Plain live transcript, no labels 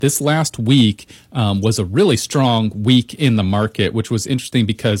this last week was a really strong week in the market, which was interesting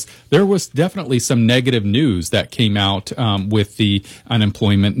because there was definitely some negative news that came out with the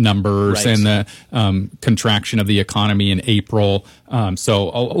unemployment numbers and the contraction of the economy in April. So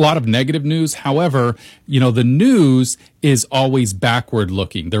a lot of negative news. However, the news is always backward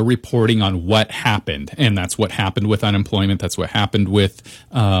looking. They're reporting on what happened, and that's what happened with unemployment. That's what happened with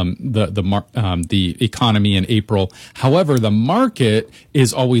the economy in April. However, the market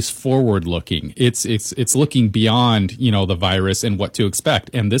is always forward looking. It's looking beyond the virus and what to expect.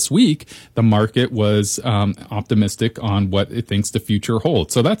 And this week, the market was optimistic on what it thinks the future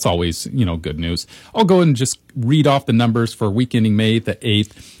holds. So that's always good news. I'll go and just read off the numbers for week ending May the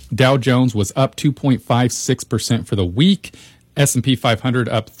 8th. Dow Jones was up 2.56% for the week. S&P 500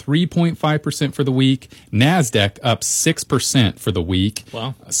 up 3.5% for the week. NASDAQ up 6% for the week.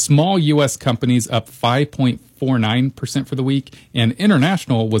 Wow. Small U.S. companies up 5.49% for the week. And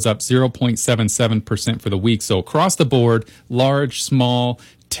international was up 0.77% for the week. So across the board, large, small,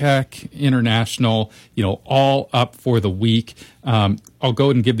 tech, international, all up for the week. I'll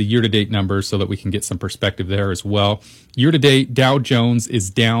go and give the year-to-date numbers so that we can get some perspective there as well. Year-to-date, Dow Jones is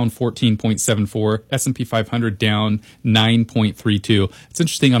down 14.74, S&P 500 down 9.32. It's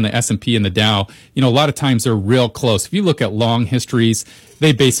interesting on the S&P and the Dow, a lot of times they're real close. If you look at long histories,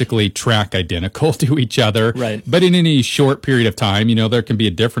 they basically track identical to each other. Right. But in any short period of time, there can be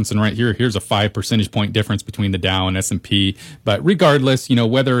a difference. And right here's a 5 percentage point difference between the Dow and S&P. But regardless,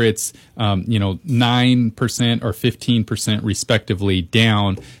 whether it's 9% or 15% respectively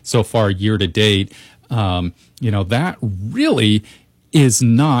down so far year to date, that really is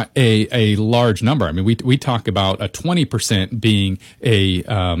not a large number. I mean, we talk about a 20% being a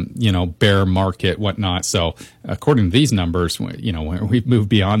bear market, whatnot. So according to these numbers, we've moved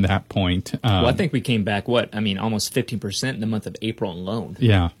beyond that point. Well, I think we came back almost 15% in the month of April alone.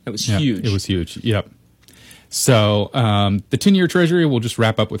 Yeah, it was huge. It was huge. Yep. So the 10-year Treasury, we'll just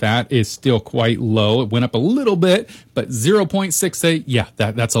wrap up with that, is still quite low. It went up a little bit, but 0.68, yeah,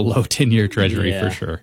 that's a low 10-year Treasury for sure.